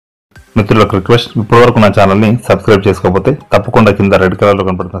మిత్రులకు రిక్వెస్ట్, ఇప్పటివరకు నా ఛానల్ని సబ్స్క్రైబ్ చేసుకోకపోతే తప్పకుండా కింద రెడ్ కలర్లో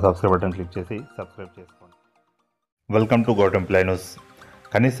కనపడుతున్న సబ్స్క్రైబ్ బటన్ క్లిక్ చేసి సబ్స్క్రైబ్ చేసుకోండి. Welcome to Gautam ply news.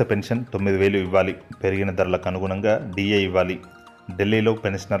 కనీస పెన్షన్ 9,000 ఇవ్వాలి, పెరిగిన ధరలకు అనుగుణంగా డిఏ ఇవ్వాలి. ఢిల్లీలో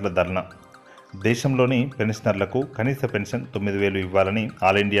పెన్షనర్ల ధర్నా. దేశంలోని పెన్షనర్లకు కనీస పెన్షన్ 9,000 ఇవ్వాలని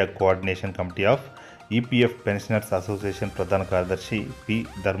all India coordination committee of EPF pensioners association ప్రధాన కార్యదర్శి పి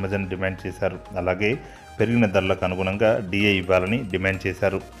ధర్మజన్ డిమాండ్ చేశారు. అలాగే పెరిగిన ధరలకు అనుగుణంగా డిఏ ఇవ్వాలని డిమాండ్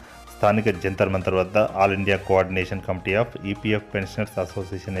చేశారు. స్థానిక జంతర్ మంతర్ వద్ద all India coordination committee of EPF pensioners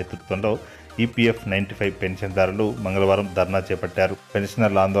association నేతృత్వంలో ఈపీఎఫ్ 95 పెన్షన్దారులు మంగళవారం ధర్నా చేపట్టారు.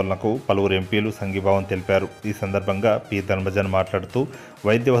 పెన్షనర్ల ఆందోళనకు పలువురు ఎంపీలు సంఘీభావం తెలిపారు. ఈ సందర్భంగా పి ధర్మజన్ మాట్లాడుతూ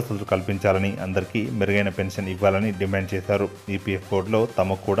వైద్య వసతులు కల్పించాలని, అందరికీ మెరుగైన పెన్షన్ ఇవ్వాలని డిమాండ్ చేశారు. ఈపీఎఫ్ బోర్డులో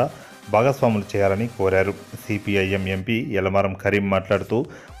తమకు కూడా భాగస్వాములు చేయాలని కోరారు. సిపిఐఎం ఎంపీ యలమారం కరీం మాట్లాడుతూ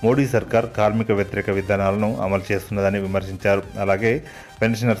మోడీ సర్కార్ కార్మిక వ్యతిరేక విధానాలను అమలు చేస్తున్నదని విమర్శించారు. అలాగే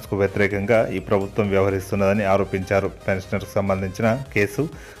పెన్షనర్స్కు వ్యతిరేకంగా ఈ ప్రభుత్వం వ్యవహరిస్తున్నదని ఆరోపించారు. పెన్షనర్కు సంబంధించిన కేసు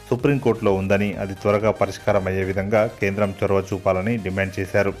సుప్రీంకోర్టులో ఉందని, అది త్వరగా పరిష్కారం అయ్యే విధంగా కేంద్రం చొరవ చూపాలని డిమాండ్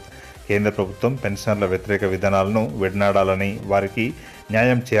చేశారు. కేంద్ర ప్రభుత్వం పెన్షనర్ల వ్యతిరేక విధానాలను విడనాడాలని, వారికి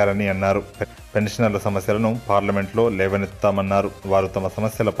న్యాయం చేయాలని అన్నారు. పెన్షనర్ల సమస్యలను పార్లమెంట్లో లేవనెత్తామన్నారు. వారు తమ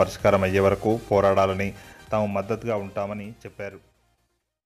సమస్యల పరిష్కారం అయ్యే వరకు పోరాడాలని తాము మద్దతుగా ఉంటామని చెప్పారు.